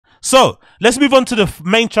So let's move on to the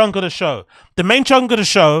main chunk of the show. The main chunk of the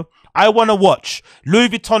show, I want to watch Louis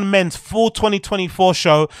Vuitton Men's full 2024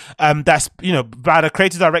 show. That's, you know, by the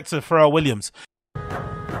creative director Pharrell Williams.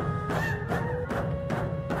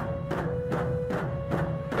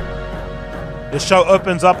 The show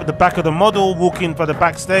opens up at the back of the model, walking for the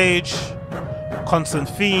backstage. Constant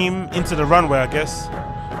theme into the runway, I guess.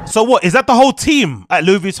 So what, is that the whole team at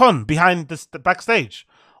Louis Vuitton behind the backstage?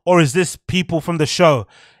 Or is this people from the show?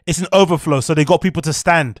 It's an overflow, so they got people to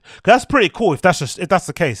stand. That's pretty cool if that's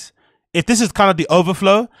the case. If this is kind of the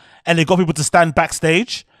overflow and they got people to stand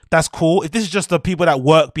backstage, that's cool. If this is just the people that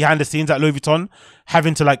work behind the scenes at Louis Vuitton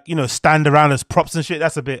having to, like, you know, stand around as props and shit,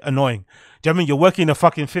 that's a bit annoying. Do you know what I mean? You're working a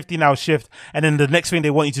fucking 15-hour shift and then the next thing they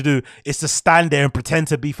want you to do is to stand there and pretend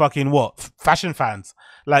to be fucking what? Fashion fans.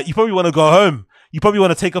 Like, you probably want to go home. You probably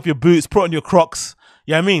want to take off your boots, put on your Crocs.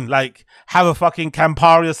 You know what I mean? Like, have a fucking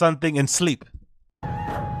Campari or something and sleep.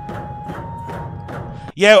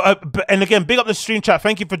 Yeah, and again, big up the stream chat.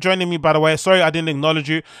 Thank you for joining me, by the way. Sorry I didn't acknowledge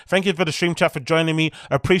you. Thank you for the stream chat for joining me.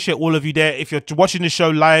 I appreciate all of you there. If you're watching the show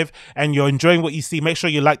live and you're enjoying what you see, make sure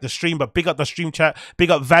you like the stream. But big up the stream chat.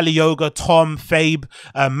 Big up Valley Yoga, Tom, Fabe,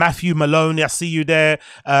 Matthew Maloney. I see you there.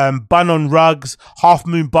 Bun on Rugs, Half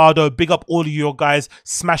Moon Bardo. Big up all of you guys.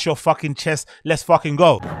 Smash your fucking chest. Let's fucking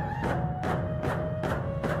go.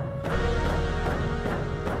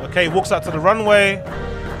 Okay, walks out to the runway.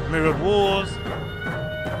 Mirrored walls.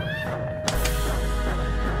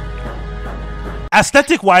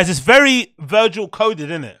 Aesthetic wise, it's very Virgil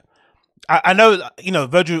coded, isn't it? I know, you know,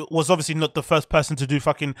 Virgil was obviously not the first person to do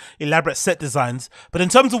fucking elaborate set designs, but in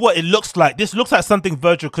terms of what it looks like, this looks like something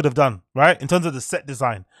Virgil could have done, right? In terms of the set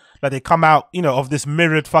design, like they come out, you know, of this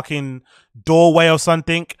mirrored fucking doorway or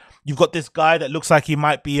something. You've got this guy that looks like he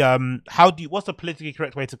might be, what's the politically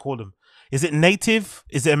correct way to call him? Is it native?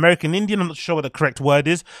 Is it American Indian? I'm not sure what the correct word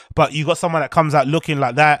is, but you got someone that comes out looking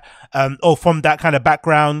like that, or from that kind of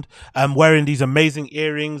background, wearing these amazing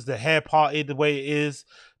earrings, the hair parted the way it is,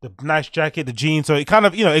 the nice jacket, the jeans. So it kind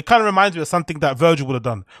of, you know, it kind of reminds me of something that Virgil would have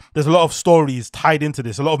done. There's a lot of stories tied into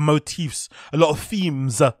this, a lot of motifs, a lot of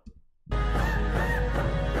themes.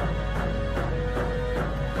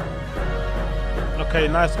 Okay,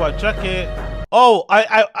 nice white jacket. Oh,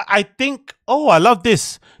 I think, oh, I love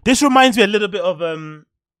this. This reminds me a little bit of,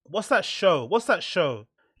 what's that show?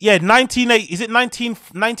 Yeah,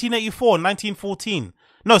 1984, 1914.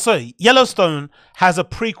 No, sorry, Yellowstone has a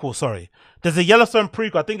prequel, sorry. There's a Yellowstone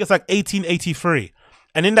prequel, I think it's like 1883.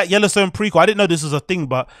 And in that Yellowstone prequel, I didn't know this was a thing,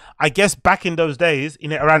 but I guess back in those days,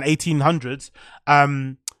 in around 1800s,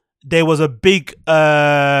 there was a big,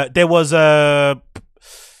 there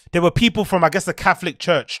were people from, I guess, the Catholic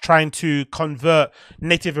Church trying to convert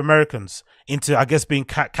Native Americans into, I guess, being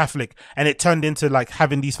Catholic. And it turned into like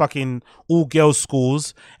having these fucking all-girls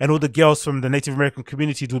schools, and all the girls from the Native American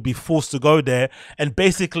communities would be forced to go there. And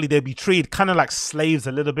basically they'd be treated kind of like slaves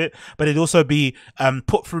a little bit, but they'd also be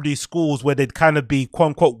put through these schools where they'd kind of be quote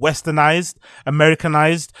unquote westernized,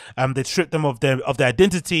 Americanized. They'd strip them of their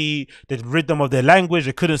identity. They'd rid them of their language.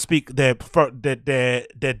 They couldn't speak their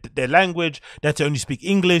language. They had to only speak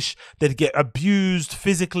English. They'd get abused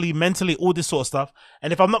physically, mentally, all this sort of stuff.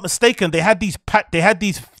 And if I'm not mistaken, they had these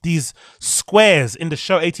squares in the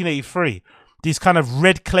show 1883, these kind of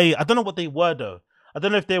red clay. I don't know what they were though. I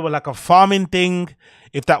don't know if they were like a farming thing,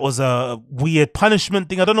 if that was a weird punishment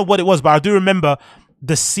thing. I don't know what it was, but I do remember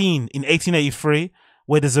the scene in 1883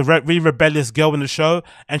 where there's a really rebellious girl in the show,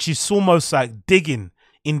 and she's almost like digging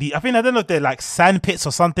in the, I don't know if they're like sand pits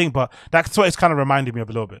or something, but that's what it's kind of reminding me of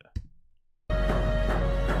a little bit.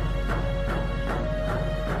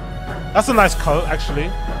 That's a nice coat,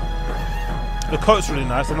 actually. The coat's really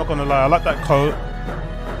nice, I'm not gonna lie. I like that coat.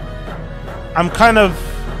 I'm kind of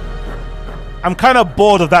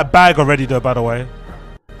bored of that bag already though, by the way.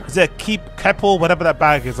 Is it Keppel, whatever that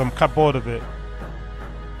bag is? I'm kind of bored of it.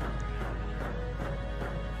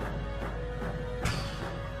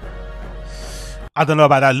 I don't know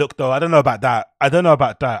about that look though. I don't know about that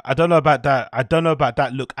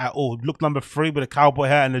look at all. Look number 3 with the cowboy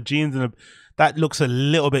hat and the jeans and that looks a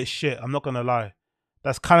little bit shit. I'm not gonna lie.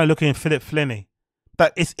 That's kind of looking Philip Pliny.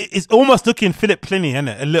 That it's almost looking Philip Pliny, isn't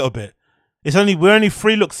it? A little bit. We're only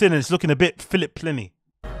 3 looks in and it's looking a bit Philip Pliny.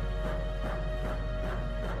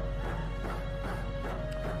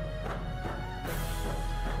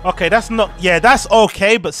 Okay, that's not, yeah, that's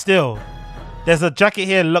okay, but still. There's a jacket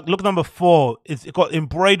here, look number 4. It's got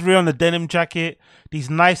embroidery on the denim jacket. These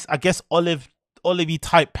nice, I guess, olivey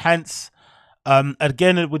type pants.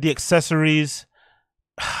 Again, with the accessories.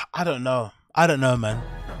 I don't know, man.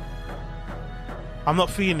 I'm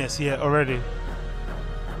not feeling this yet already.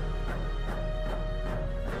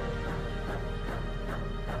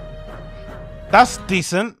 That's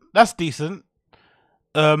decent. That's decent.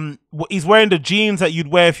 He's wearing the jeans that you'd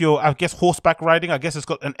wear if you're, I guess, horseback riding. I guess it's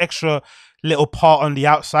got an extra little part on the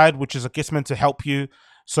outside, which is, I guess, meant to help you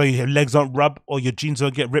so your legs don't rub or your jeans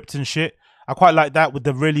don't get ripped and shit. I quite like that with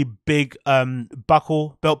the really big belt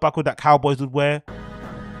buckle that cowboys would wear,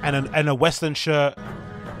 and a western shirt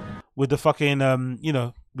with the fucking you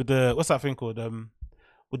know, with the, what's that thing called,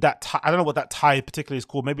 with that tie. I don't know what that tie particularly is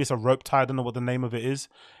called. Maybe it's a rope tie. I don't know what the name of it is.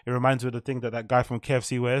 It reminds me of the thing that guy from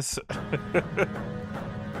KFC wears.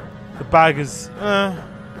 The bag is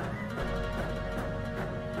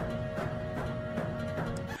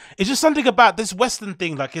it's just something about this Western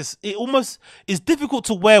thing. Like it's difficult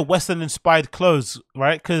to wear Western inspired clothes,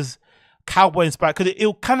 right? Because cowboy inspired, because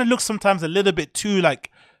it kind of looks sometimes a little bit too like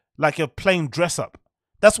a plain dress up.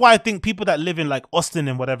 That's why I think people that live in like Austin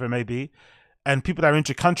and whatever it may be, and people that are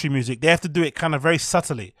into country music, they have to do it kind of very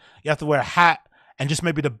subtly. You have to wear a hat and just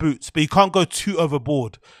maybe the boots, but you can't go too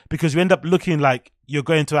overboard because you end up looking like you're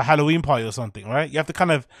going to a Halloween party or something, right? You have to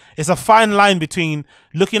kind of, it's a fine line between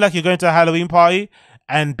looking like you're going to a Halloween party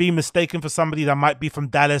and being mistaken for somebody that might be from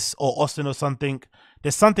Dallas or Austin or something.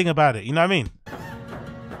 There's something about it, you know what I mean?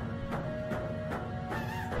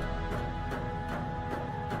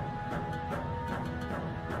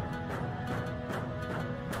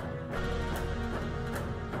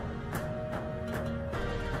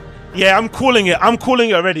 Yeah, I'm calling it. I'm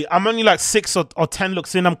calling it already. I'm only like 6 or 10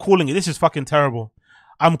 looks in. I'm calling it. This is fucking terrible.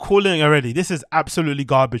 I'm calling it already. This is absolutely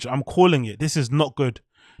garbage. I'm calling it. This is not good.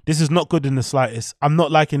 This is not good in the slightest. I'm not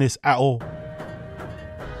liking this at all.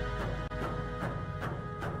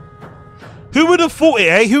 Who would have thought it,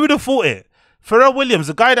 eh? Who would have thought it? Pharrell Williams,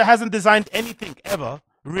 a guy that hasn't designed anything ever,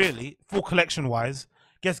 really, full collection-wise,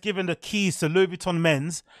 gets given the keys to Louis Vuitton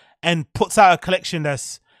men's and puts out a collection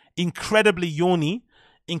that's incredibly yawny,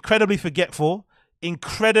 incredibly forgetful,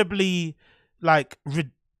 incredibly like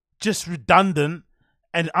just redundant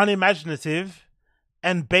and unimaginative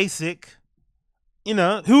and basic. You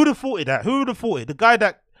know, who would have thought it that? Who would have thought it? The guy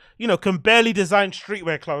that, you know, can barely design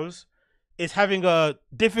streetwear clothes is having a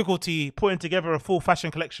difficulty putting together a full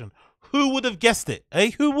fashion collection. Who would have guessed it?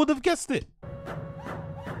 Eh? Who would have guessed it?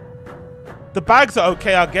 The bags are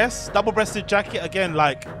okay, I guess. Double-breasted jacket, again,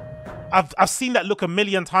 like I've seen that look a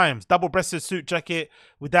million times. Double-breasted suit jacket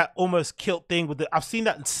with that almost kilt thing. I've seen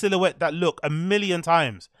that silhouette, that look a million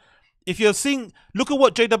times. If you're seeing, look at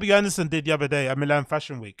what J.W. Anderson did the other day at Milan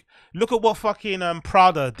Fashion Week. Look at what fucking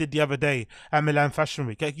Prada did the other day at Milan Fashion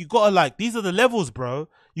Week. Like, you gotta, like, these are the levels, bro.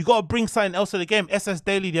 You gotta bring something else to the game. SS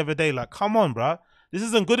Daily the other day, like, come on, bro. This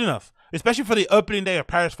isn't good enough. Especially for the opening day of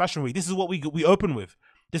Paris Fashion Week. This is what we open with.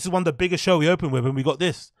 This is one of the biggest show we open with, and we got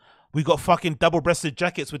this. We got fucking double-breasted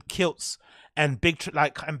jackets with kilts and big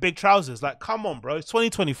trousers. Like, come on, bro. It's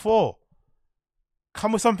 2024.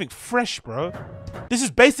 Come with something fresh, bro. This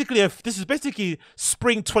is basically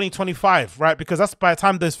spring 2025, right? Because that's by the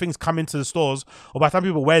time those things come into the stores, or by the time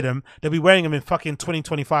people wear them, they'll be wearing them in fucking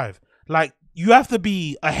 2025. Like, you have to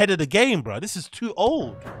be ahead of the game, bro. This is too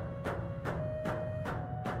old.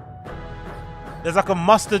 There's like a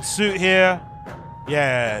mustard suit here.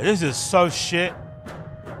 Yeah, this is so shit.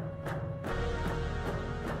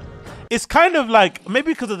 It's kind of like,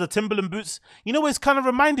 maybe because of the Timberland boots, you know what it's kind of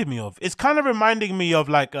reminding me of? It's kind of reminding me of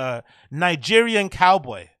like a Nigerian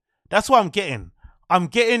cowboy. That's what I'm getting. I'm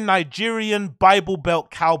getting Nigerian Bible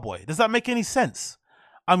Belt cowboy. Does that make any sense?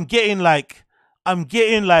 I'm getting like,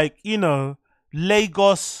 you know,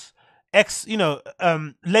 Lagos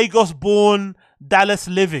born, Dallas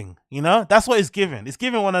living, you know? That's what it's giving. It's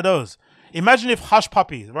giving one of those. Imagine if Hush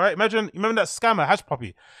Puppy, right? Remember that scammer, Hush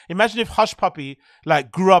Puppy? Imagine if Hush Puppy, like,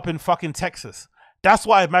 grew up in fucking Texas. That's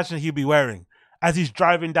what I imagine he'd be wearing as he's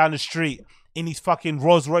driving down the street in his fucking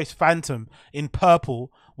Rolls Royce Phantom in purple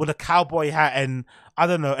with a cowboy hat and, I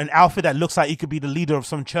don't know, an outfit that looks like he could be the leader of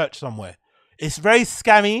some church somewhere. It's very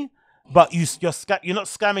scammy, but you're not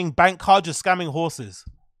scamming bank cards, you're scamming horses.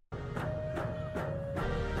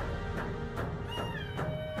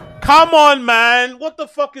 Come on, man. What the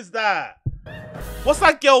fuck is that? What's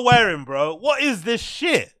that girl wearing, bro? What is this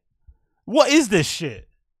shit? What is this shit?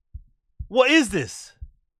 What is this?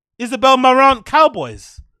 Isabel Marant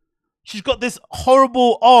Cowboys. She's got this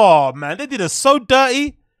horrible... Oh, man. They did her so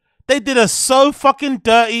dirty. They did her so fucking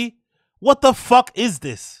dirty. What the fuck is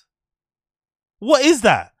this? What is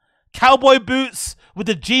that? Cowboy boots with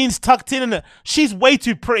the jeans tucked in. And she's way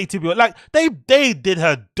too pretty to be... Like, they did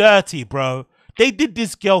her dirty, bro. They did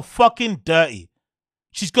this girl fucking dirty.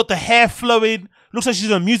 She's got the hair flowing. Looks like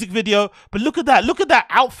she's in a music video. But look at that. Look at that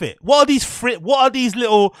outfit. What are these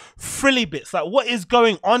little frilly bits? Like, what is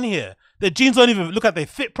going on here? The jeans don't even look like they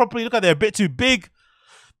fit properly. Look like they're a bit too big.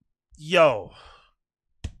 Yo.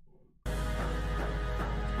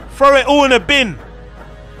 Throw it all in a bin.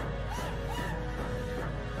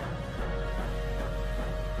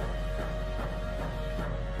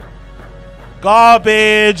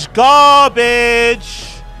 Garbage. Garbage.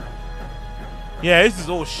 Yeah, this is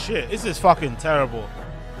all shit. This is fucking terrible.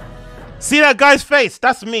 See that guy's face?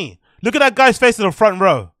 That's me. Look at that guy's face in the front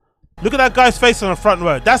row. Look at that guy's face on the front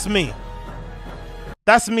row. That's me.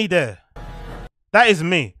 That's me there. That is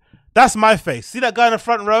me. That's my face. See that guy in the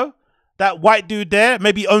front row? That white dude there?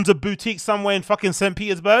 Maybe owns a boutique somewhere in fucking St.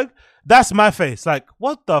 Petersburg. That's my face. Like,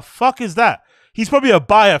 what the fuck is that? He's probably a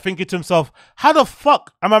buyer thinking to himself, how the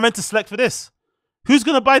fuck am I meant to select for this? Who's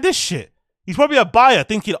going to buy this shit? He's probably a buyer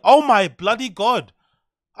thinking, oh my bloody God.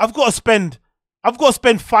 I've got to spend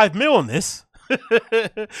 5 mil on this.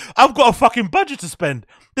 I've got a fucking budget to spend.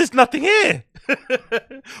 There's nothing here.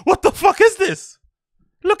 What the fuck is this?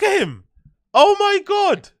 Look at him. Oh my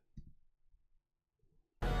God.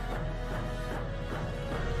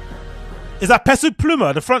 Is that Peso Pluma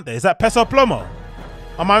at the front there? Is that Peso Plomo?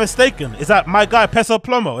 Am I mistaken? Is that my guy Peso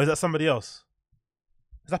Plomo? Or is that somebody else?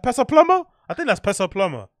 Is that Peso Plomo? I think that's Peso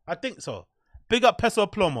Plomo. I think so. Big up Peso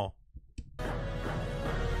Plomo.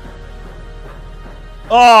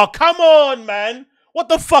 Oh, come on, man. What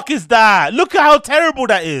the fuck is that? Look at how terrible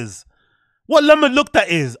that is. What lemon look that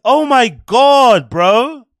is. Oh my God,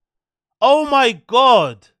 bro. Oh my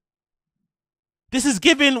God. This is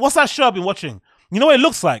giving... What's that show I've been watching? You know what it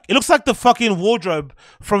looks like? It looks like the fucking wardrobe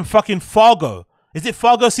from fucking Fargo. Is it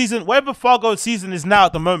Fargo season? Wherever Fargo season is now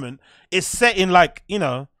at the moment, it's set in like, you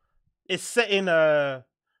know, it's set in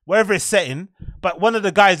wherever it's set in. But one of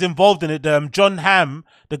the guys involved in it, John Hamm,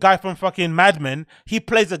 the guy from fucking Mad Men, he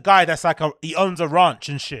plays a guy that's like he owns a ranch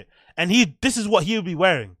and shit. And this is what he'll be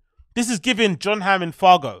wearing. This is giving John Hamm in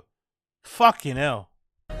Fargo. Fucking hell.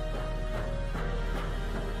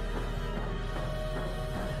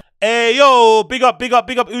 Hey, yo, big up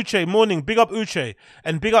Uche. Morning, big up Uche.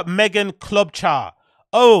 And big up Megan Klobchar.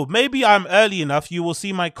 Oh, maybe I'm early enough. You will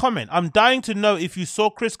see my comment. I'm dying to know if you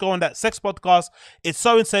saw Chris go on that sex podcast. It's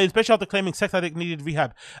so insane, especially after claiming sex addict needed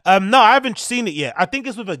rehab. No, I haven't seen it yet. I think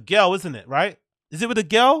it's with a girl, isn't it? Right? Is it with a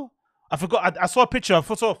girl? I forgot. I saw a picture. I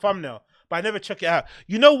saw a thumbnail, but I never check it out.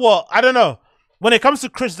 You know what? I don't know. When it comes to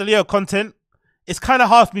Chris D'Elia content, it's kind of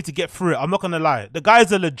hard for me to get through it. I'm not going to lie. The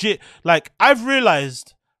guys are legit. Like, I've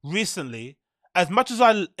realized recently, as much as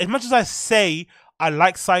I say I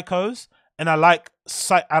like psychos and I like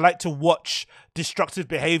to watch destructive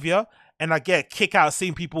behavior and I get a kick out of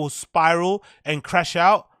seeing people spiral and crash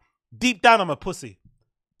out, deep down I'm a pussy.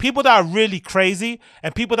 People that are really crazy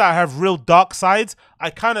and people that have real dark sides, I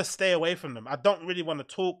kind of stay away from them. I don't really want to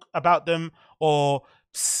talk about them or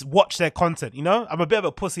watch their content, you know? I'm a bit of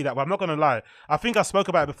a pussy that way. I'm not gonna lie. I think I spoke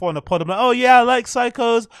about it before in the pod. I'm like, oh yeah, I like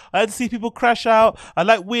psychos. I like to see people crash out. I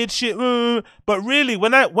like weird shit. But really,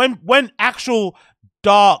 when actual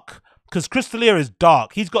dark, because Chris D'Elia is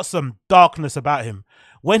dark. He's got some darkness about him.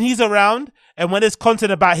 When he's around and when there's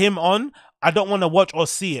content about him on, I don't want to watch or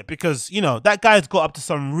see it because, you know, that guy's got up to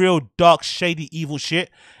some real dark, shady, evil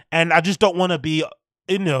shit. And I just don't want to be,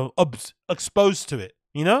 you know, exposed to it,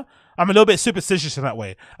 you know? I'm a little bit superstitious in that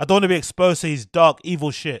way. I don't want to be exposed to his dark, evil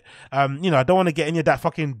shit. You know, I don't want to get any of that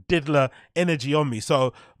fucking diddler energy on me.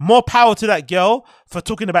 So more power to that girl for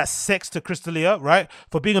talking about sex to Chris D'Elia, right?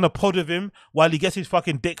 For being on a pod with him while he gets his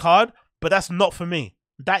fucking dick hard. But that's not for me.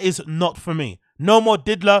 That is not for me. No more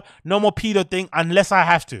diddler, no more pedo thing unless I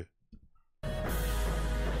have to.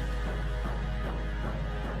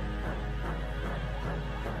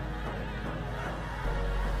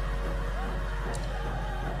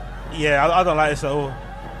 Yeah, I don't like this at all.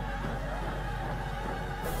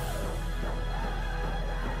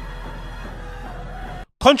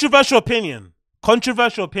 Controversial opinion.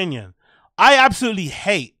 Controversial opinion. I absolutely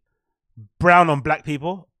hate brown on black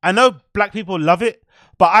people. I know black people love it,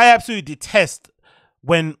 but I absolutely detest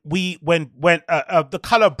when the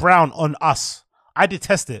color brown on us. I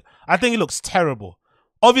detest it. I think it looks terrible.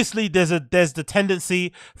 Obviously, there's the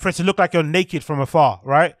tendency for it to look like you're naked from afar,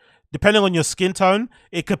 right? Depending on your skin tone,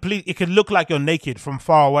 it could look like you're naked from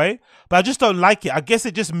far away, but I just don't like it. I guess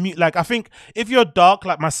it just like, I think if you're dark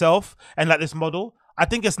like myself and like this model, I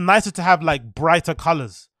think it's nicer to have like brighter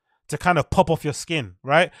colors to kind of pop off your skin,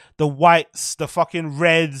 right? The whites, the fucking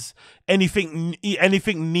reds, anything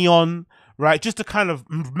neon, right? Just to kind of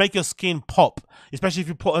make your skin pop, especially if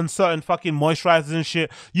you put on certain fucking moisturizers and shit.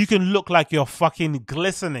 You can look like you're fucking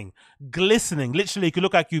glistening. Literally, it could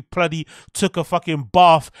look like you bloody took a fucking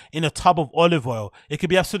bath in a tub of olive oil. It could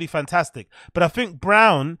be absolutely fantastic. But I think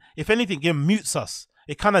brown, if anything, it mutes us.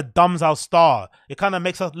 It kind of dumbs our star. It kind of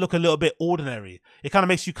makes us look a little bit ordinary. It kind of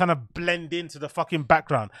makes you kind of blend into the fucking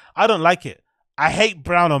background. I don't like it. I hate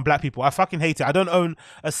brown on black people. I fucking hate it. I don't own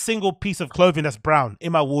a single piece of clothing that's brown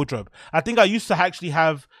in my wardrobe. I think I used to actually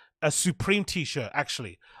have a Supreme t-shirt,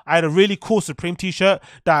 actually. I had a really cool Supreme t-shirt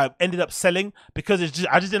that I ended up selling because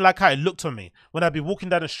I just didn't like how it looked on me. When I'd be walking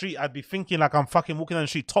down the street, I'd be thinking like I'm fucking walking down the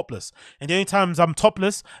street topless. And the only times I'm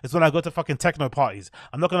topless is when I go to fucking techno parties.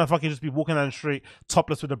 I'm not gonna fucking just be walking down the street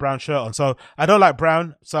topless with a brown shirt on. So I don't like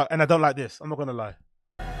brown, and I don't like this. I'm not gonna lie.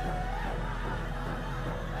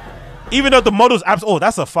 Even though the model's abs, oh,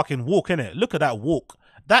 that's a fucking walk, innit? Look at that walk.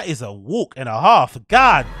 That is a walk and a half.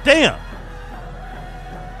 God damn.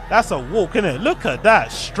 That's a walk, innit? Look at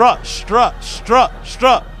that. Strut, strut, strut,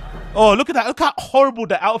 strut. Oh, look at that. Look how horrible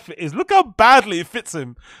the outfit is. Look how badly it fits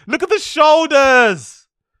him. Look at the shoulders.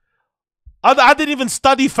 I didn't even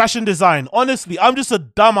study fashion design. Honestly, I'm just a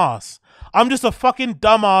dumbass. I'm just a fucking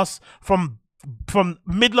dumbass from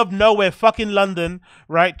middle of nowhere, fucking London,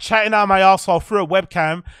 right? Chatting out my asshole through a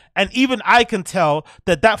webcam. And even I can tell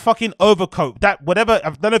that fucking overcoat, that whatever,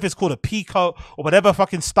 I don't know if it's called a peacoat or whatever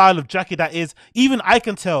fucking style of jacket that is, even I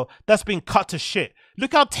can tell that's been cut to shit.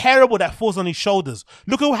 Look how terrible that falls on his shoulders.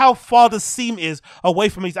 Look at how far the seam is away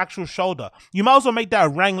from his actual shoulder. You might as well make that a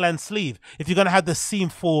Rangland sleeve if you're going to have the seam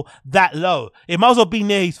fall that low. It might as well be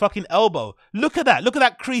near his fucking elbow. Look at that. Look at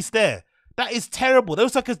that crease there. That is terrible. That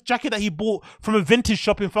was like a jacket that he bought from a vintage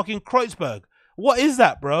shop in fucking Kreuzberg. What is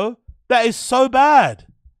that, bro? That is so bad.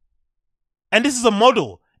 And this is a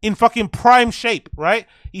model in fucking prime shape, right?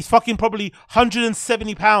 He's fucking probably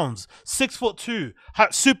 170 pounds, 6'2",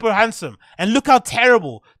 super handsome. And look how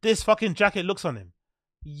terrible this fucking jacket looks on him.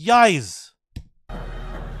 Yikes.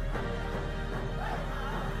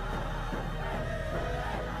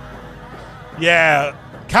 Yeah,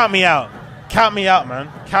 count me out. Count me out, man.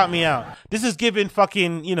 Count me out. This is giving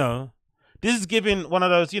fucking, you know, this is giving one of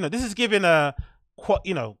those, you know, this is giving a,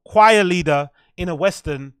 you know, choir leader in a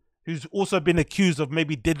Western who's also been accused of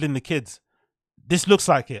maybe diddling the kids. This looks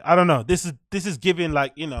like it. I don't know. This is giving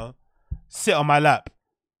like, you know, sit on my lap.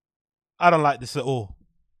 I don't like this at all.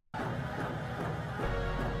 I'm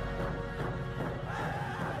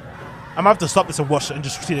gonna have to stop this and watch it and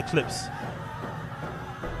just see the clips.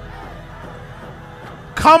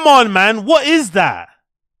 Come on, man. What is that?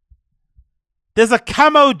 There's a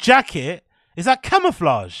camo jacket. Is that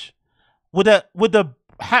camouflage? With a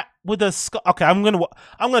hat, with a scarf. Okay, I'm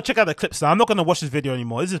gonna check out the clips now. I'm not gonna watch this video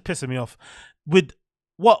anymore. This is pissing me off. With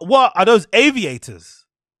what are those aviators?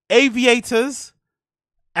 Aviators,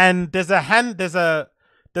 and there's a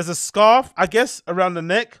scarf, I guess, around the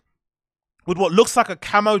neck with what looks like a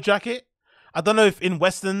camo jacket. I don't know if in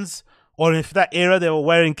Westerns or if that era they were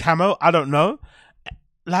wearing camo. I don't know.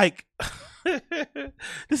 Like,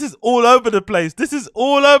 this is all over the place. This is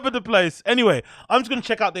all over the place. Anyway, I'm just going to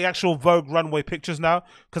check out the actual Vogue runway pictures now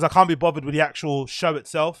because I can't be bothered with the actual show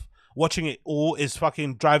itself. Watching it all is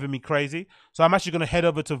fucking driving me crazy. So I'm actually going to head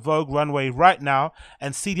over to Vogue runway right now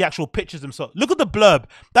and see the actual pictures themselves. Look at the blurb.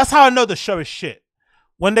 That's how I know the show is shit.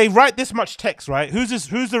 When they write this much text, right? Who's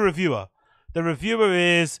the reviewer? The reviewer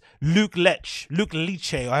is Luke Leach. Luke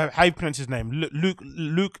Leach, or how you pronounce his name?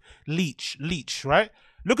 Luke Leach, right?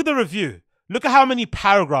 Look at the review. Look at how many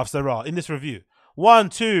paragraphs there are in this review. 1,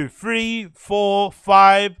 2, 3, 4,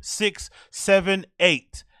 5, 6, 7,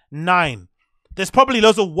 8, 9. There's probably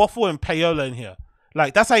loads of waffle and payola in here.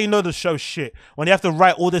 Like, that's how you know the show's shit. When you have to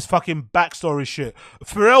write all this fucking backstory shit.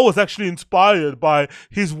 Pharrell was actually inspired by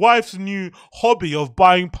his wife's new hobby of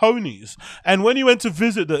buying ponies. And when he went to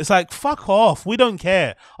visit them, it's like, fuck off. We don't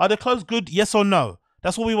care. Are the clothes good? Yes or no?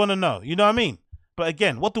 That's what we want to know. You know what I mean? But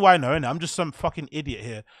again, what do I know? Innit? I'm just some fucking idiot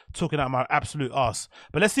here talking out my absolute ass.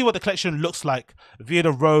 But let's see what the collection looks like via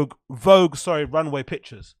the Vogue runway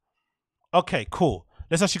pictures. Okay, cool.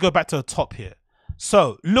 Let's actually go back to the top here.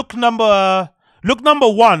 So look number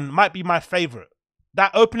 1 might be my favorite.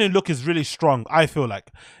 That opening look is really strong, I feel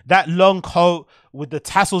like. That long coat with the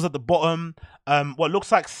tassels at the bottom, what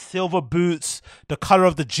looks like silver boots, the color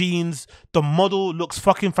of the jeans, the model looks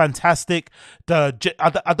fucking fantastic. Are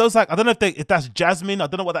those like, I don't know if that's jasmine. I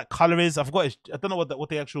don't know what that color is. I forgot. I don't know what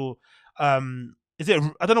the actual is it.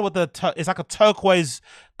 I don't know what it's like a turquoise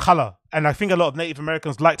color, and I think a lot of Native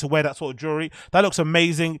Americans like to wear that sort of jewelry. That looks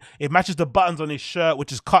amazing. It matches the buttons on his shirt,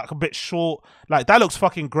 which is cut a bit short. Like, that looks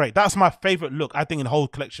fucking great. That's my favorite look, I think, in the whole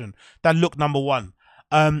collection. That look number 1.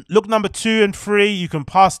 Look number 2 and 3, you can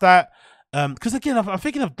pass that. Because again, I'm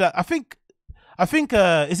thinking of that. I think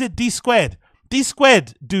is it D Squared? D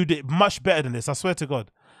Squared did it much better than this. I swear to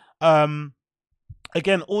God.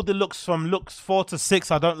 Again, all the looks from looks 4 to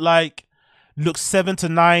 6, I don't like. Looks 7 to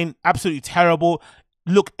 9, absolutely terrible.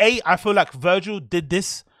 Look 8, I feel like Virgil did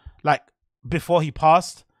this like before he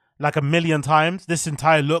passed like a million times. This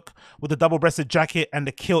entire look with the double-breasted jacket and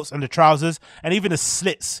the kilts and the trousers and even the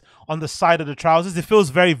slits on the side of the trousers. It feels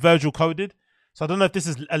very Virgil coded. So I don't know if this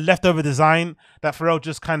is a leftover design that Pharrell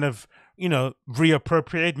just kind of, you know,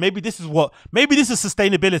 reappropriated. Maybe this is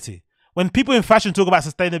sustainability. When people in fashion talk about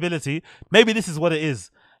sustainability, maybe this is what it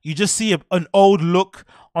is. You just see an old look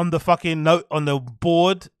on the fucking note on the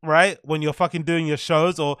board, right? When you're fucking doing your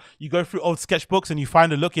shows, or you go through old sketchbooks and you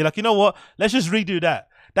find a look, you're like, you know what? Let's just redo that.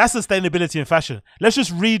 That's sustainability in fashion. Let's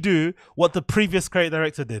just redo what the previous creative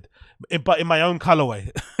director did, but in my own colorway.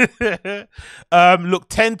 Look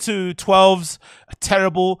 10 to 12's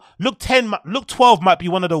terrible. Look 12 might be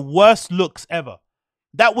one of the worst looks ever.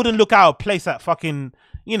 That wouldn't look out of place at fucking,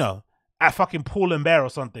 you know, at fucking Pull and Bear or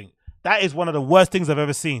something. That is one of the worst things I've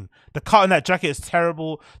ever seen. The cut on that jacket is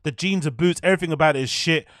terrible. The jeans and boots, everything about it is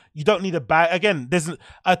shit. You don't need a bag. Again,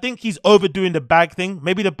 I think he's overdoing the bag thing.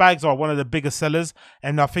 Maybe the bags are one of the biggest sellers.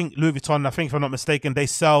 And I think Louis Vuitton, if I'm not mistaken, they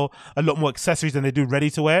sell a lot more accessories than they do ready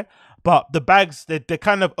to wear. But the bags, they're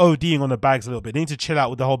kind of ODing on the bags a little bit. They need to chill out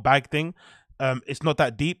with the whole bag thing. It's not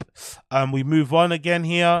that deep. We move on again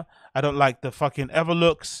here. I don't like the fucking ever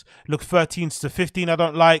looks. Look 13 to 15 I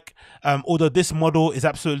don't like. Although this model is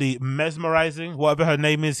absolutely mesmerizing, whatever her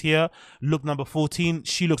name is here. Look number 14,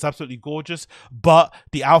 she looks absolutely gorgeous. But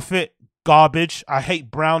the outfit, garbage. I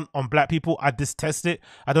hate brown on black people. I detest it.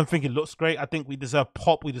 I don't think it looks great. I think we deserve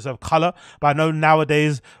pop, we deserve color. But I know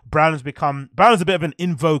nowadays brown is a bit of an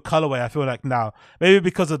in vogue colorway, I feel like now. Maybe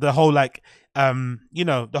because of the whole like you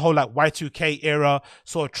know, the whole like Y2K era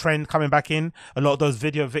sort of trend coming back in. A lot of those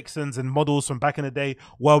video vixens and models from back in the day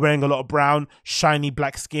were wearing a lot of brown, shiny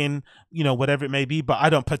black skin, you know, whatever it may be. But I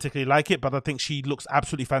don't particularly like it, but I think she looks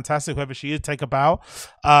absolutely fantastic. Whoever she is, take a bow.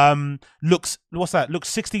 Looks, what's that? Looks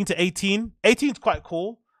 16 to 18. 18 is quite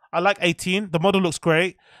cool. I like 18. The model looks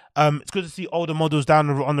great. It's good to see older models down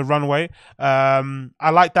on the runway. I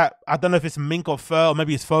like that. I don't know if it's mink or fur, or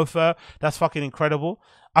maybe it's faux fur. That's fucking incredible.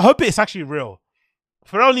 I hope it's actually real.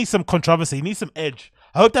 Pharrell needs some controversy. He needs some edge.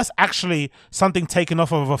 I hope that's actually something taken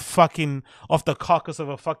off the carcass of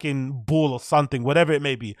a fucking bull or something, whatever it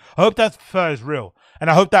may be. I hope that fur is real. And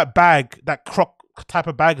I hope that bag, that croc type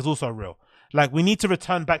of bag, is also real. Like, we need to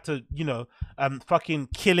return back to, you know, fucking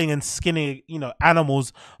killing and skinning, you know,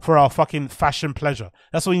 animals for our fucking fashion pleasure.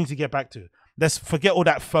 That's what we need to get back to. Let's forget all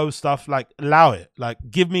that faux stuff. Like, allow it. Like,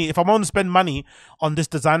 give me, if I want to spend money on this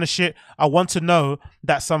designer shit, I want to know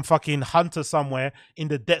that some fucking hunter somewhere in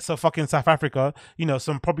the depths of fucking South Africa, you know,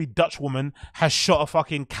 some probably Dutch woman has shot a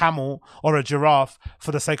fucking camel or a giraffe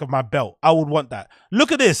for the sake of my belt. I would want that.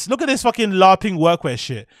 Look at this. Look at this fucking LARPing workwear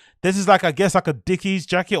shit. This is like, I guess, like a Dickies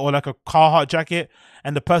jacket or like a Carhartt jacket.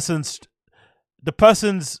 And the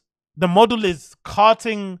model is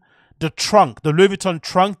carting the trunk, the Louis Vuitton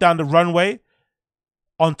trunk down the runway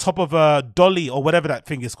on top of a dolly or whatever that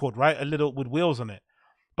thing is called, right? A little with wheels on it.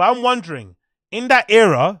 But I'm wondering, in that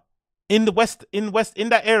era, in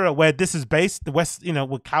that era where this is based, the West, you know,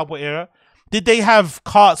 with cowboy era, did they have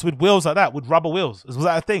carts with wheels like that, with rubber wheels? Was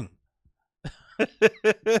that a thing?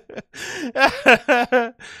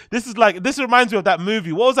 This reminds me of that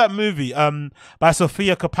movie. What was that movie? By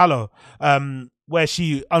Sofia Coppola, where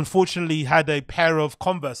she unfortunately had a pair of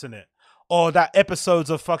Converse in it. Or that episodes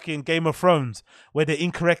of fucking Game of Thrones where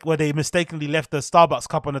they mistakenly left the Starbucks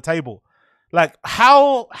cup on the table. Like,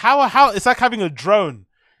 how it's like having a drone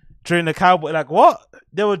during the cowboy. Like, what?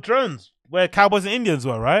 There were drones where cowboys and Indians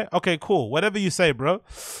were, right? Okay, cool. Whatever you say, bro.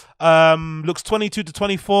 Looks 22 to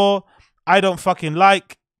 24. I don't fucking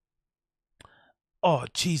like. Oh,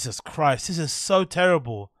 Jesus Christ. This is so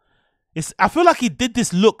terrible. I feel like he did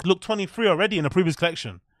this look 23 already in a previous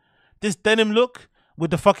collection. This denim look with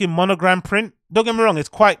the fucking monogram print. Don't get me wrong, it's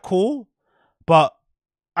quite cool, but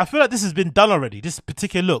I feel like this has been done already, this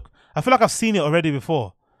particular look. I feel like I've seen it already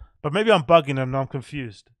before, but maybe I'm bugging and I'm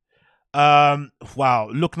confused. Wow,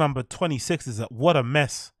 look number 26 is what a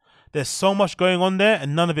mess. There's so much going on there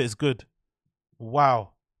and none of it is good.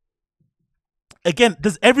 Wow. Again,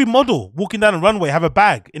 does every model walking down the runway have a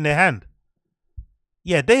bag in their hand?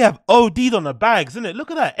 Yeah, they have OD'd on the bags, isn't it? Look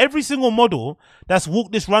at that. Every single model that's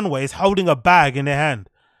walked this runway is holding a bag in their hand.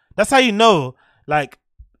 That's how you know, like,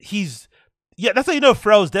 that's how you know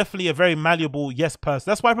Pharrell's definitely a very malleable yes person.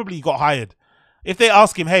 That's why probably he got hired. If they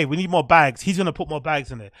ask him, hey, we need more bags, he's going to put more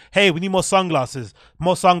bags in there. Hey, we need more sunglasses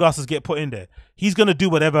get put in there. He's going to do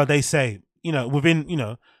whatever they say, you know, within, you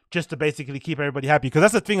know, just to basically keep everybody happy. Because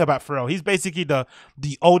that's the thing about Pharrell. He's basically the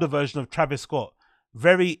older version of Travis Scott.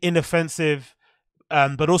 Very inoffensive,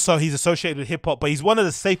 but also he's associated with hip hop. But he's one of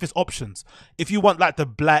the safest options if you want like the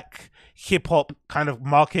black hip hop kind of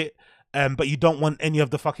market. But you don't want any of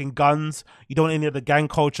the fucking guns. You don't want any of the gang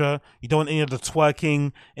culture. You don't want any of the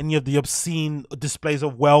twerking, any of the obscene displays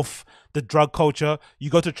of wealth, the drug culture. You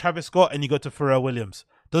go to Travis Scott and you go to Pharrell Williams.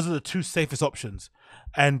 Those are the two safest options.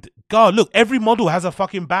 And God, look, every model has a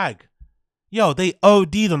fucking bag. Yo, they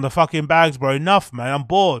OD'd on the fucking bags, bro. Enough, man. I'm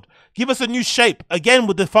bored. Give us a new shape. Again,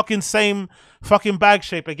 with the fucking same fucking bag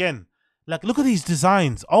shape again. Like, look at these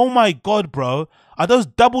designs. Oh my God, bro. Are those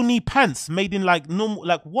double knee pants made in like normal?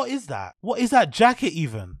 Like, what is that? What is that jacket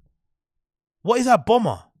even? What is that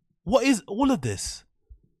bomber? What is all of this?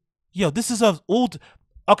 Yo, this is a old.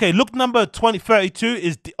 Okay, look number 2032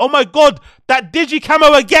 is. Oh my God, that digi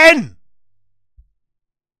camo again.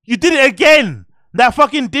 You did it again. That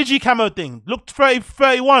fucking digi camo thing. Look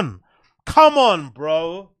 31. Come on,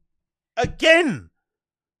 bro. Again.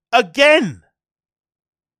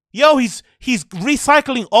 Yo, he's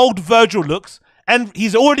recycling old Virgil looks, and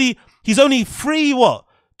he's only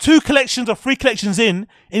 2 collections or 3 collections in,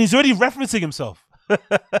 and he's already referencing himself.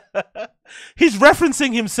 He's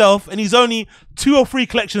referencing himself, and he's only 2 or 3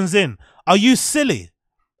 collections in. Are you silly?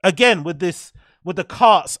 Again, with the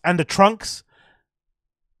carts and the trunks.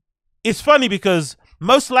 It's funny because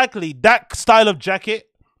most likely that style of jacket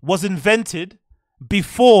was invented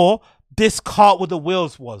before this cart with the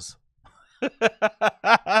wheels was.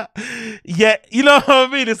 Yeah, you know what I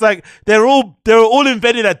mean? It's like they were all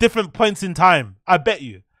invented at different points in time. I bet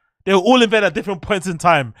you. They were all invented at different points in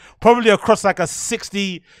time. Probably across like a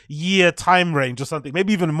 60-year time range or something,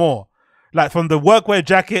 maybe even more. Like from the workwear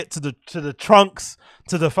jacket to the trunks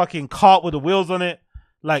to the fucking cart with the wheels on it.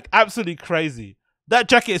 Like absolutely crazy. That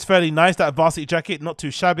jacket is fairly nice, that varsity jacket, not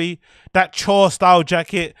too shabby. That chore style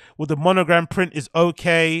jacket with the monogram print is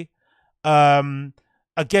okay. Again,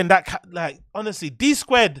 that, like, honestly,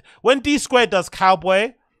 when D Squared does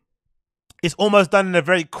cowboy, it's almost done in a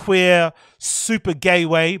very queer, super gay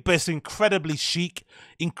way, but it's incredibly chic,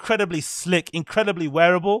 incredibly slick, incredibly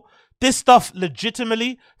wearable. This stuff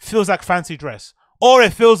legitimately feels like fancy dress, or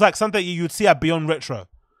it feels like something you'd see at Beyond Retro.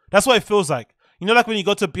 That's what it feels like. You know, like when you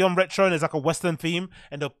go to Beyond Retro and there's like a Western theme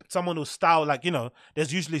and someone will style, like, you know,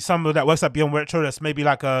 there's usually someone that works at Beyond Retro that's maybe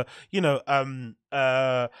like a, you know,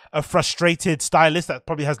 a frustrated stylist that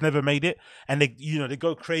probably has never made it. And they, you know, they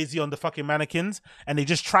go crazy on the fucking mannequins and they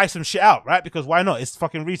just try some shit out, right? Because why not? It's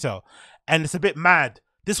fucking retail. And it's a bit mad.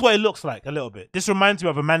 This is what it looks like a little bit. This reminds me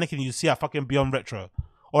of a mannequin you see at fucking Beyond Retro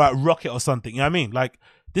or at Rocket or something. You know what I mean? Like,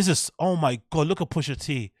 this is, oh my God, look at Pusha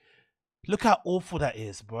T. Look how awful that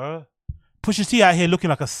is, bro. Pusha T out here looking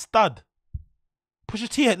like a stud. Pusha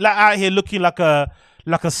T out here looking like a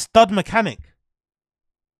stud mechanic.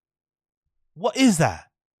 What is that?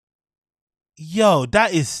 Yo,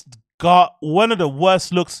 that is got one of the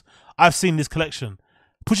worst looks I've seen in this collection.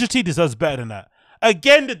 Pusha T deserves better than that.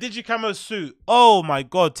 Again, the Digicamo suit. Oh my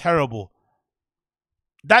God, terrible.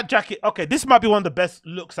 That jacket. Okay, this might be one of the best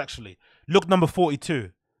looks actually. Look number 42.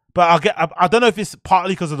 But I don't know if it's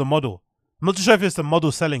partly because of the model. I'm not too sure if it's the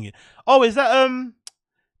model selling it. Oh, is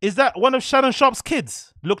that one of Shannon Sharp's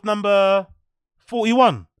kids? Look number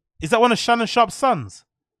 41. Is that one of Shannon Sharp's sons?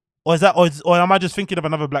 Or is that, or am I just thinking of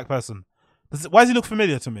another black person? Why does he look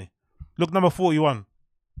familiar to me? Look number 41.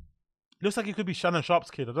 Looks like it could be Shannon Sharp's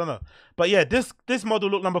kid. I don't know. But yeah, this model,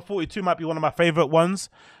 look number 42, might be one of my favorite ones.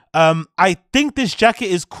 I think this jacket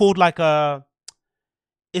is called like a...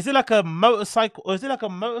 Is it like a motorcycle, or is it like a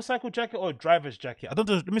motorcycle jacket or a driver's jacket? I don't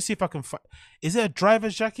know. Let me see if I can find. Is it a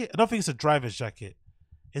driver's jacket? I don't think it's a driver's jacket.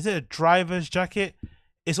 Is it a driver's jacket?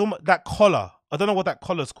 It's almost that collar. I don't know what that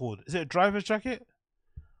collar's called. Is it a driver's jacket?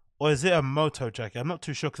 Or is it a moto jacket? I'm not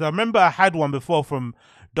too sure. Because I remember I had one before from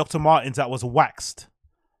Dr. Martens that was waxed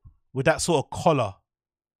with that sort of collar.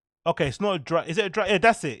 Okay, it's not a dry. Is it a dry? Yeah,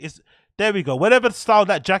 that's it. There we go. Whatever style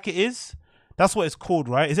that jacket is, that's what it's called,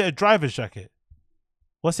 right? Is it a driver's jacket?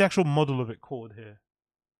 What's the actual model of it called here?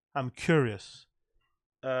 I'm curious.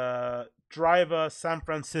 Driver San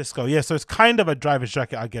Francisco. Yeah, so it's kind of a driver's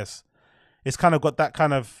jacket, I guess. It's kind of got that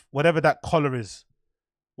kind of, whatever that collar is,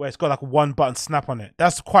 where it's got like one button snap on it.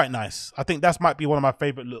 That's quite nice. I think that might be one of my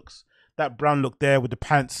favorite looks. That brown look there with the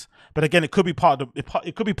pants. But again, it could be part of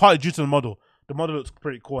it could be partly due to the model. The model looks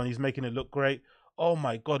pretty cool and he's making it look great. Oh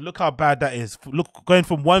my God, look how bad that is. Look, going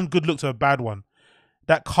from one good look to a bad one.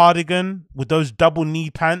 That cardigan with those double knee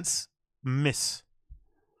pants, miss.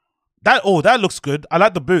 That looks good. I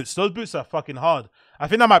like the boots. Those boots are fucking hard. I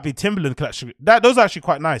think that might be Timberland collection. Those are actually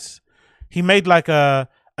quite nice. He made like a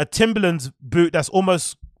Timberland's boot that's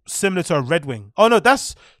almost similar to a Red Wing. Oh no,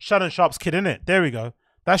 that's Shannon Sharp's kid, isn't it? There we go.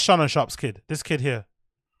 That's Shannon Sharp's kid. This kid here.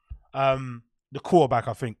 the quarterback,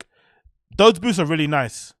 I think. Those boots are really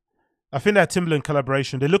nice. I think they're Timberland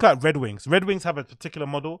collaboration. They look like Red Wings. Red Wings have a particular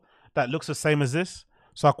model that looks the same as this.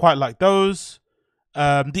 So I quite like those.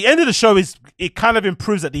 The end of the show it kind of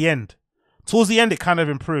improves at the end. Towards the end, it kind of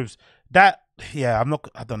improves. I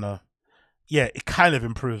don't know. Yeah, it kind of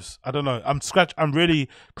improves. I don't know. I'm really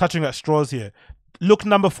clutching at straws here. Look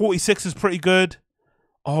number 46 is pretty good.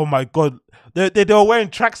 Oh my God. They were wearing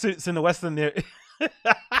tracksuits in the Western there.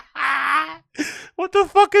 What the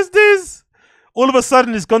fuck is this? All of a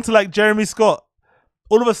sudden, it's gone to like Jeremy Scott.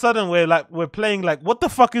 All of a sudden, we're playing like, what the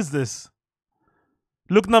fuck is this?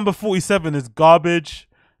 Look number 47 is garbage.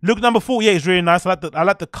 Look number 48 is really nice. I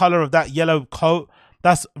like the color of that yellow coat.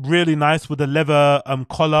 That's really nice with the leather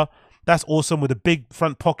collar. That's awesome with the big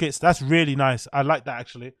front pockets. That's really nice. I like that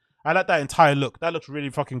actually. I like that entire look. That looks really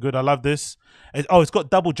fucking good. I love this. It's got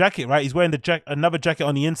double jacket, right? He's wearing another jacket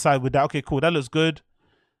on the inside with that. Okay, cool. That looks good.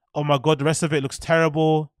 Oh my God, the rest of it looks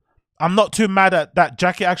terrible. I'm not too mad at that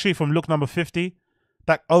jacket actually from look number 50.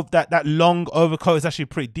 That long overcoat is actually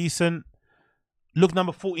pretty decent. Look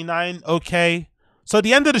number 49, okay. So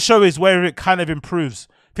the end of the show is where it kind of improves.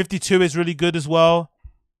 52 is really good as well.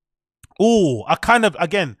 Oh,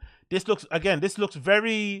 this looks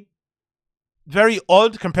very, very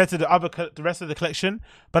odd compared to the rest of the collection.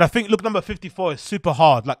 But I think look number 54 is super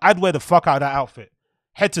hard. Like I'd wear the fuck out of that outfit.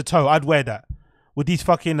 Head to toe, I'd wear that. With these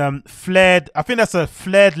fucking flared, I think that's a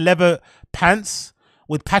flared leather pants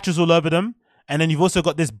with patches all over them. And then you've also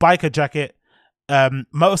got this biker jacket,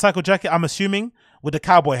 motorcycle jacket, I'm assuming, with the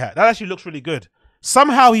cowboy hat. That actually looks really good.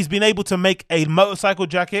 Somehow he's been able to make a motorcycle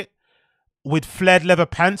jacket with flared leather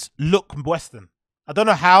pants look Western. I don't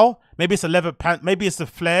know how. Maybe it's a leather pant. Maybe it's the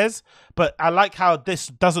flares. But I like how this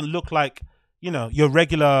doesn't look like, you know, your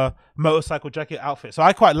regular motorcycle jacket outfit. So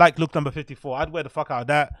I quite like look number 54. I'd wear the fuck out of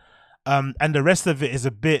that. And the rest of it is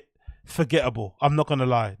a bit forgettable. I'm not going to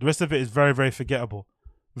lie. The rest of it is very, very forgettable.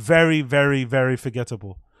 Very, very, very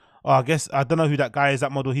forgettable. Oh, I guess, I don't know who that guy is,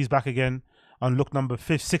 that model. He's back again on look number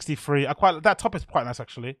 63. That top is quite nice,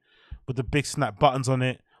 actually, with the big snap buttons on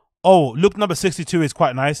it. Oh, look number 62 is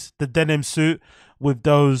quite nice. The denim suit with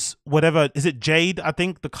those, whatever, is it jade? I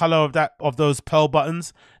think the color of those pearl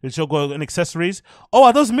buttons. Which will go in accessories. Oh,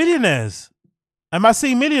 are those millionaires? Am I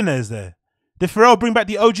seeing millionaires there? Did Pharrell bring back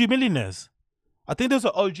the OG millionaires? I think those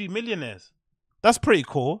are OG millionaires. That's pretty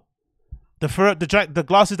cool. The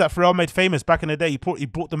glasses that Pharrell made famous back in the day, he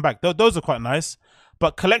brought them back. Those are quite nice.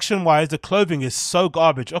 But collection-wise, the clothing is so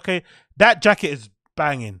garbage. Okay, that jacket is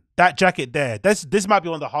banging. That jacket there. This might be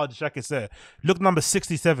one of the hardest jackets there. Look number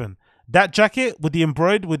 67. That jacket with the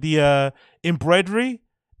embroidery,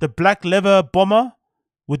 the black leather bomber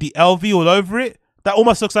with the LV all over it. That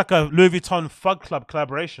almost looks like a Louis Vuitton Fug Club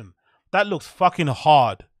collaboration. That looks fucking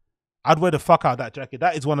hard. I'd wear the fuck out of that jacket.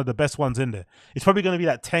 That is one of the best ones in there. It's probably going to be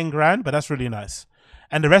like 10 grand, but that's really nice.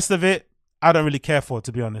 And the rest of it, I don't really care for,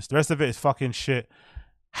 to be honest. The rest of it is fucking shit.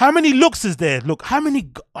 How many looks is there? Look, how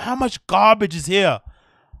much garbage is here?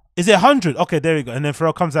 Is it 100? Okay, there we go. And then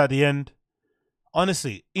Pharrell comes out at the end.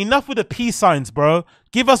 Honestly, enough with the peace signs, bro.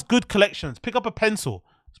 Give us good collections. Pick up a pencil.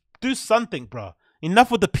 Do something, bro.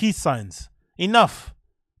 Enough with the peace signs. Enough.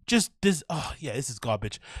 Just this. Oh, yeah, this is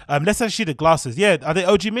garbage. Let's actually see the glasses. Yeah, are they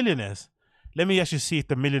OG millionaires? Let me actually see if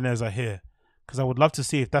the millionaires are here. Because I would love to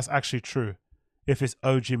see if that's actually true. If it's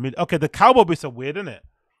OG Okay, the cowboy boots are weird, isn't it?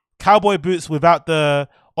 Cowboy boots without the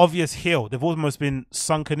obvious heel. They've almost been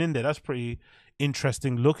sunken in there. That's pretty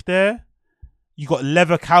interesting look there. You got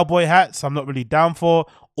leather cowboy hats. I'm not really down for.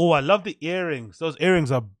 Oh, I love the earrings. Those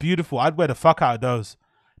earrings are beautiful. I'd wear the fuck out of those.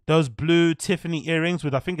 Those blue Tiffany earrings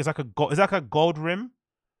with, I think it's like a gold rim.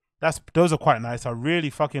 Those are quite nice. I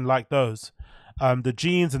really fucking like those. The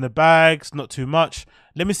jeans and the bags, not too much.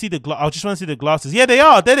 Let me see I just want to see the glasses. Yeah, they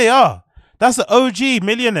are. There they are. That's the OG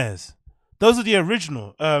millionaires. Those are the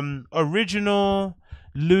original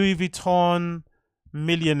Louis Vuitton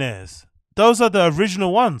millionaires. Those are the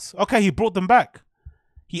original ones. Okay, he brought them back.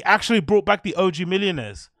 He actually brought back the OG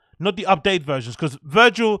millionaires, not the update versions. Because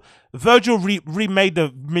Virgil remade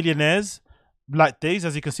the millionaires like these,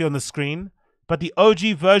 as you can see on the screen. But the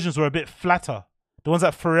OG versions were a bit flatter. The ones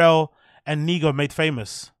that Pharrell and Nigo made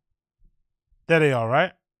famous. There they are,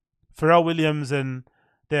 right? Pharrell Williams and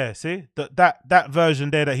there, see? That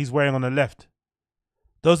version there that he's wearing on the left.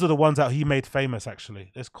 Those are the ones that he made famous,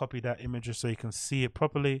 actually. Let's copy that image just so you can see it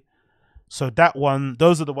properly. So that one,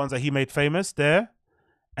 those are the ones that he made famous there.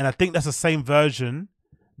 And I think that's the same version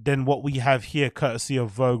than what we have here, courtesy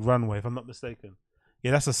of Vogue Runway, if I'm not mistaken.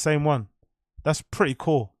 Yeah, that's the same one. That's pretty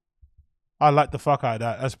cool. I like the fuck out of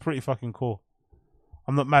that. That's pretty fucking cool.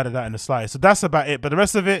 I'm not mad at that in the slightest. So that's about it. But the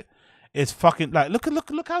rest of it is fucking like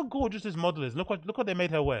look how gorgeous this model is. Look what they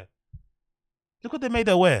made her wear. Look what they made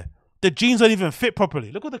her wear. The jeans don't even fit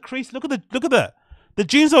properly. Look at the crease. Look at that. The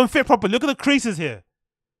jeans don't fit properly. Look at the creases here.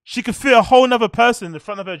 She could fit a whole nother person in the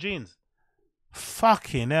front of her jeans.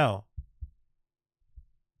 Fucking hell.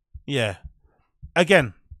 Yeah.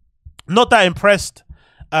 Again, not that impressed.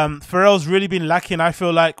 Pharrell's really been lacking, I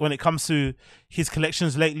feel like, when it comes to his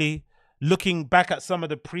collections lately. Looking back at some of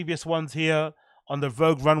the previous ones here on the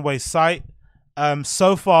Vogue Runway site,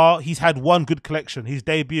 so far he's had one good collection, his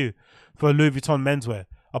debut for Louis Vuitton menswear.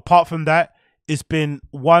 Apart from that, it's been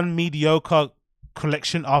one mediocre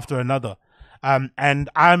collection after another. And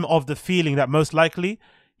I'm of the feeling that most likely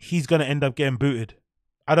he's going to end up getting booted.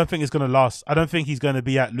 I don't think it's going to last. I don't think he's going to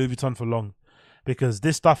be at Louis Vuitton for long, because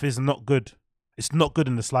this stuff is not good. It's not good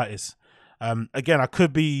in the slightest. Again, I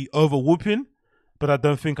could be over whooping, but I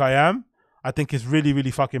don't think I am. I think it's really, really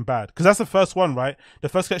fucking bad. Because that's the first one, right? The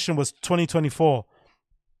first collection was 2024.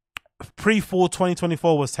 Pre-fall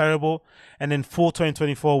 2024 was terrible. And then fall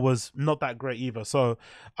 2024 was not that great either. So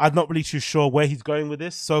I'm not really too sure where he's going with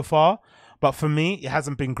this so far. But for me, it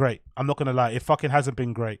hasn't been great. I'm not going to lie. It fucking hasn't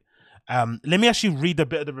been great. Let me actually read a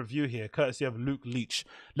bit of the review here, courtesy of Luke Leach.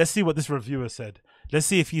 Let's see what this reviewer said. Let's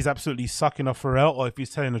see if he's absolutely sucking off Pharrell or if he's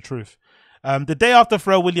telling the truth. The day after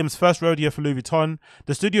Pharrell Williams' first rodeo for Louis Vuitton,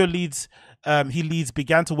 the studio he leads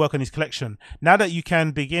began to work on his collection. Now that you can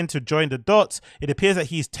begin to join the dots, it appears that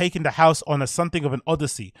he's taken the house on something of an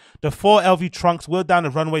odyssey. The 4 LV trunks wheeled down the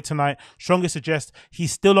runway tonight strongly suggest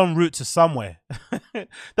he's still en route to somewhere.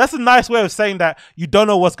 That's a nice way of saying that you don't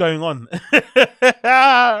know what's going on.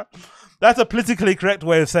 That's a politically correct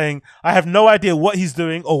way of saying I have no idea what he's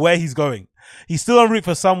doing or where he's going. He's still en route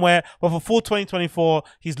for somewhere, but for fall 2024,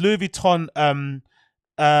 his Louis Vuitton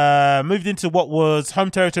moved into what was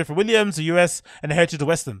home territory for Williams, the US, and the Heritage of the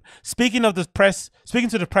Western. Speaking to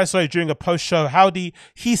the press during a post-show howdy,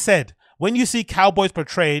 he said, "When you see cowboys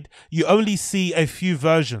portrayed, you only see a few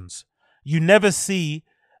versions. You never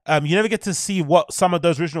get to see what some of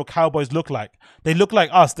those original cowboys look like. They look like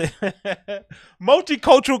us."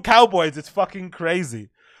 Multicultural cowboys is fucking crazy.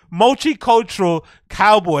 Multicultural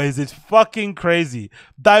cowboys is fucking crazy.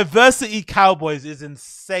 Diversity cowboys is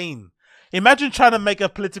insane. Imagine trying to make a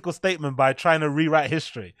political statement by trying to rewrite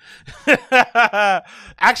history.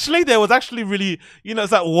 Actually, there was actually really,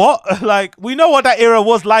 it's like, what? Like, we know what that era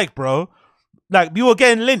was like, bro. Like, we were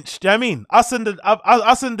getting lynched, do you know what I mean? Us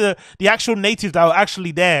and the actual natives that were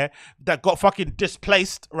actually there that got fucking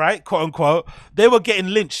displaced, right? Quote unquote. They were getting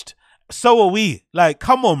lynched. So are we. Like,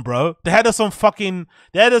 come on, bro. They had us fucking,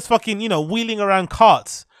 wheeling around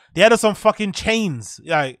carts. They had us on fucking chains.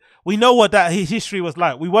 Like, we know what that history was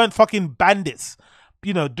like. We weren't fucking bandits,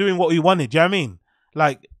 doing what we wanted. Do you know what I mean?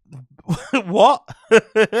 Like, what?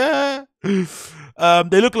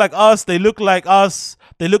 They look like us. They look like us.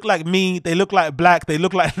 They look like me. They look like black. They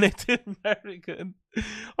look like Native American.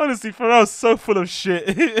 Honestly, Pharrell's so full of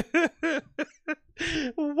shit.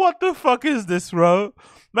 What the fuck is this, bro?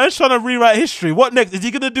 Man's trying to rewrite history. What next? Is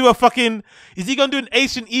he gonna do an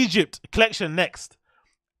ancient Egypt collection next?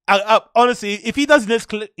 Honestly, if he does next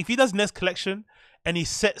collection and he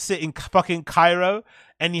sets it in fucking Cairo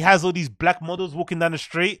and he has all these black models walking down the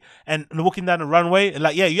street and walking down the runway,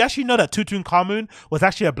 like, yeah, you actually know that Tutankhamun was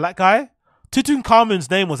actually a black guy? Tutankhamun's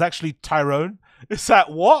name was actually Tyrone. It's like,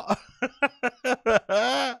 what?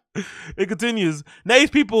 It continues.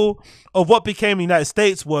 Native people of what became the United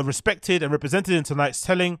States were respected and represented in tonight's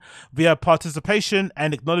telling via participation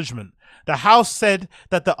and acknowledgement. The house said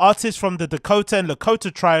that the artists from the Dakota and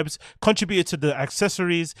Lakota tribes contributed to the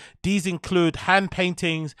accessories. These include hand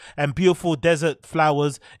paintings and beautiful desert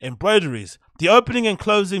flowers embroideries. The opening and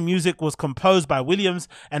closing music was composed by Williams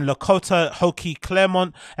and Lakota Hokie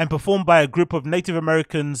Claremont and performed by a group of Native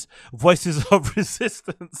Americans, Voices of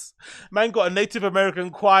Resistance. Man got a Native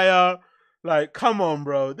American choir. Like, come on,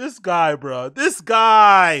 bro. This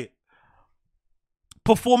guy.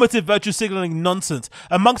 Performative virtue signaling nonsense.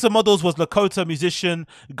 Amongst the models was Lakota musician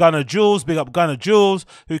Gunnar Jules, big up Gunnar Jules,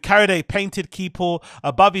 who carried a painted keeper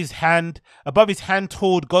above his hand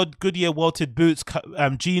tooled Goodyear welted boots,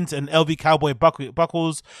 jeans, and LV cowboy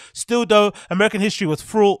buckles. Still, though, American history was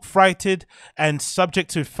frighted and subject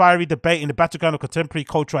to fiery debate in the battleground of contemporary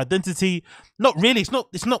cultural identity. Not really.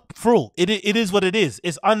 It's not full. It is what it is.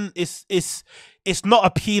 It's not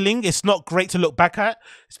appealing. It's not great to look back at,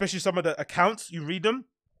 especially some of the accounts, you read them.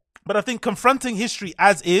 But I think confronting history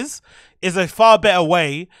as is a far better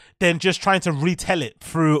way than just trying to retell it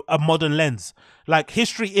through a modern lens. Like,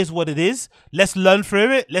 history is what it is. Let's learn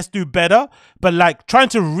through it. Let's do better. But like trying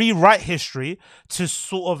to rewrite history to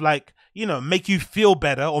sort of like, you know, make you feel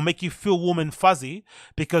better or make you feel warm and fuzzy,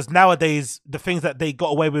 because nowadays the things that they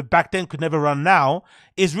got away with back then could never run now,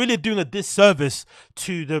 is really doing a disservice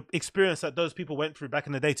to the experience that those people went through back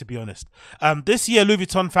in the day, to be honest. This year, Louis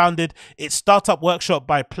Vuitton founded its startup workshop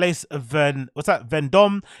by Place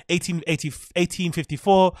Vendôme,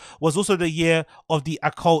 1854, was also the year of the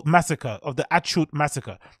Achut massacre,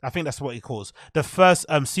 I think that's what he calls. The first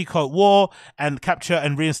Seacoast War and capture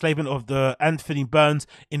and re-enslavement of the Anthony Burns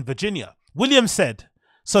in Virginia. Williams said,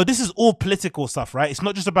 so this is all political stuff, right? It's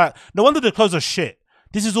not just about, no wonder the clothes are shit.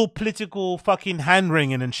 This is all political fucking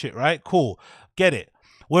hand-wringing and shit, right? Cool. Get it.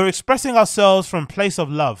 We're expressing ourselves from a place of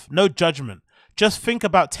love, no judgment. Just think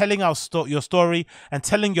about telling your story and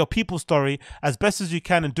telling your people's story as best as you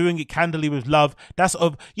can and doing it candidly with love.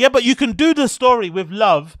 Yeah, but you can do the story with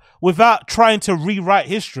love without trying to rewrite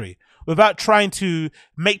history, without trying to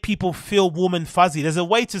make people feel warm and fuzzy. There's a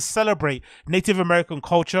way to celebrate Native American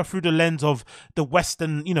culture through the lens of the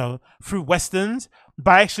Western, you know, through Westerns,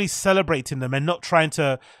 by actually celebrating them and not trying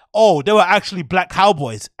to, oh, they were actually black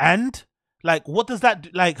cowboys. And like, what does that do?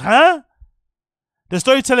 Like, huh? The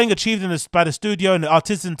storytelling achieved by the studio and the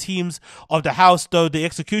artisan teams of the house, though the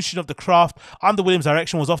execution of the craft under Williams'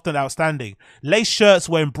 direction was often outstanding. Lace shirts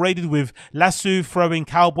were embroidered with lasso throwing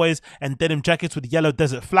cowboys and denim jackets with yellow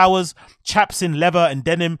desert flowers, chaps in leather and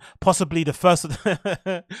denim, possibly the first.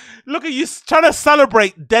 Look at you trying to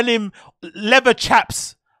celebrate denim leather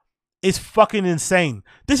chaps. Is fucking insane.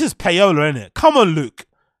 This is payola, isn't it? Come on, Luke.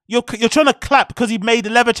 You're trying to clap because he made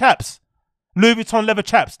leather chaps. Louis Vuitton leather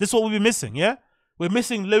chaps. This is what we've been missing, yeah? We're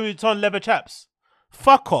missing Louis Vuitton leather chaps.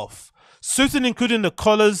 Fuck off. Suited including the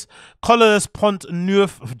collarless Pont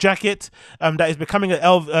Neuf jacket that is becoming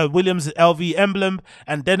a Williams LV emblem,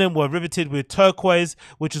 and denim were riveted with turquoise,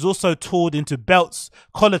 which is also tooled into belts,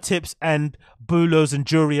 collar tips, and boulos and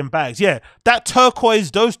jewelry and bags. Yeah, that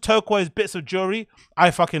turquoise, those turquoise bits of jewelry,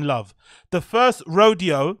 I fucking love. The first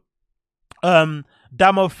rodeo,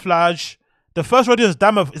 Damouflage. The first rodeo is is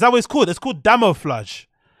that what it's called? It's called Damouflage.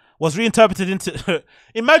 Was reinterpreted into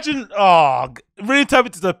reinterpreted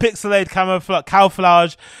to a pixelated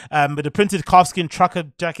camouflage with the printed calfskin trucker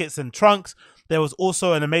jackets and trunks. There was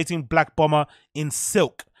also an amazing black bomber in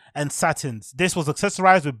silk and satins. This was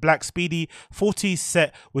accessorized with black Speedy 40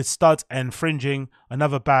 set with studs and fringing.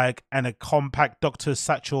 Another bag and a compact doctor's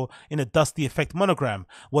satchel in a dusty effect monogram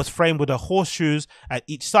was framed with the horseshoes at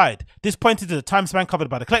each side. This pointed to the time span covered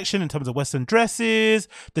by the collection in terms of Western dresses.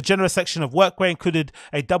 The generous section of workwear included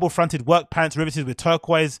a double-fronted work pants riveted with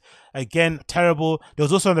turquoise. Again, terrible. There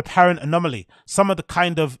was also an apparent anomaly, some of the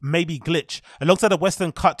kind of maybe glitch. Alongside a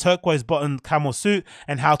Western cut turquoise button camel suit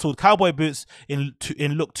and how-tooled cowboy boots in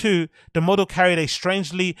look 2, the model carried a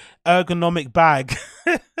strangely ergonomic bag.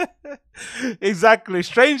 Exactly,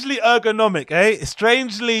 strangely ergonomic, eh?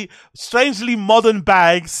 Strangely modern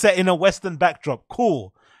bag set in a Western backdrop.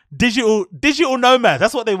 Cool. Digital nomads,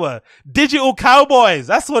 that's what they were. Digital cowboys,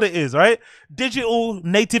 that's what it is, right? Digital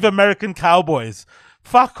Native American cowboys.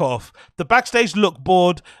 Fuck off. The backstage look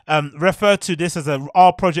board referred to this as a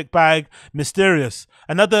R project bag, mysterious.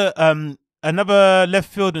 Another left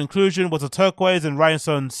field inclusion was a turquoise and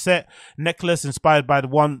rhinestone set necklace inspired by the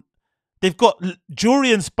one. They've got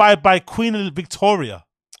jewelry inspired by Queen Victoria.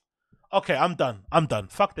 Okay, I'm done.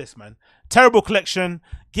 Fuck this, man. Terrible collection.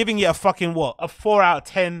 Giving it a fucking what? A 4 out of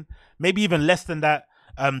 10. Maybe even less than that.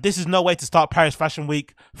 This is no way to start Paris Fashion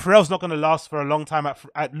Week. Pharrell's not going to last for a long time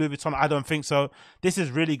at Louis Vuitton. I don't think so. This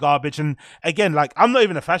is really garbage. And again, like, I'm not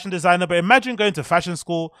even a fashion designer, but imagine going to fashion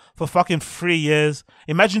school for fucking 3 years.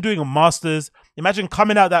 Imagine doing a master's. Imagine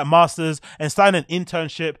coming out that master's and starting an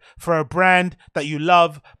internship for a brand that you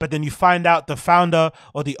love, but then you find out the founder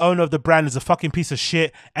or the owner of the brand is a fucking piece of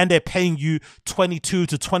shit and they're paying you 22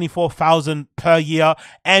 to 24,000 per year,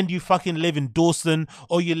 and you fucking live in Dawson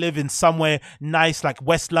or you live in somewhere nice like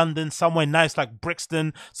West London, somewhere nice like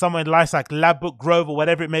Brixton, somewhere nice like Ladbroke Grove or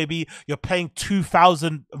whatever it may be. You're paying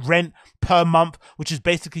 2,000 rent per month, which is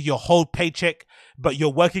basically your whole paycheck, but you're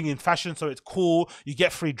working in fashion, so it's cool. You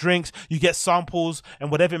get free drinks, you get samples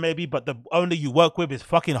and whatever it may be, but the owner you work with is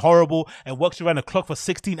fucking horrible and works you around the clock for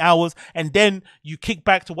 16 hours, and then you kick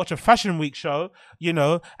back to watch a Fashion Week show, you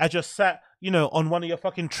know, as you're sat, you know, on one of your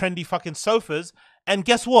fucking trendy fucking sofas, and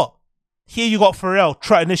guess what? Here you got Pharrell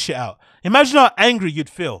trotting this shit out. Imagine how angry you'd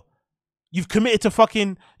feel. You've committed to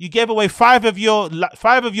fucking, you gave away 5 of your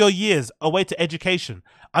years away to education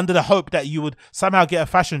under the hope that you would somehow get a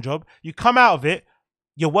fashion job. You come out of it,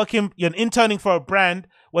 you're interning for a brand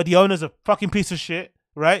where the owner's a fucking piece of shit,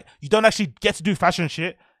 right? You don't actually get to do fashion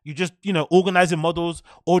shit. You just, you know, organizing models,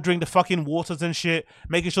 ordering the fucking waters and shit,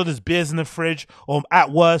 making sure there's beers in the fridge, or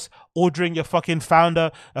at worst, ordering your fucking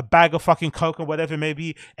founder a bag of fucking Coke or whatever it may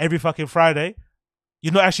be every fucking Friday.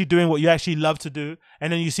 You're not actually doing what you actually love to do.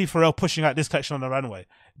 And then you see Pharrell pushing out this collection on the runway.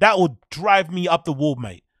 That would drive me up the wall,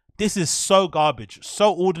 mate. This is so garbage,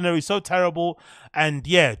 so ordinary, so terrible. And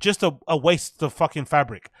yeah, just a waste of fucking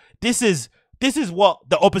fabric. This is what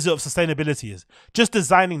the opposite of sustainability is. Just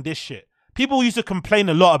designing this shit. People used to complain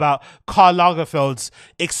a lot about Karl Lagerfeld's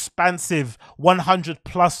expansive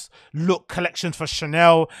 100+ look collections for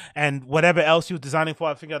Chanel and whatever else he was designing for.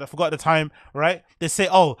 I forgot at the time, right? They say,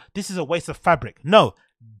 oh, this is a waste of fabric. No,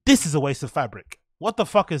 this is a waste of fabric. What the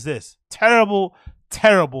fuck is this? Terrible,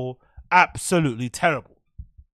 terrible, absolutely terrible.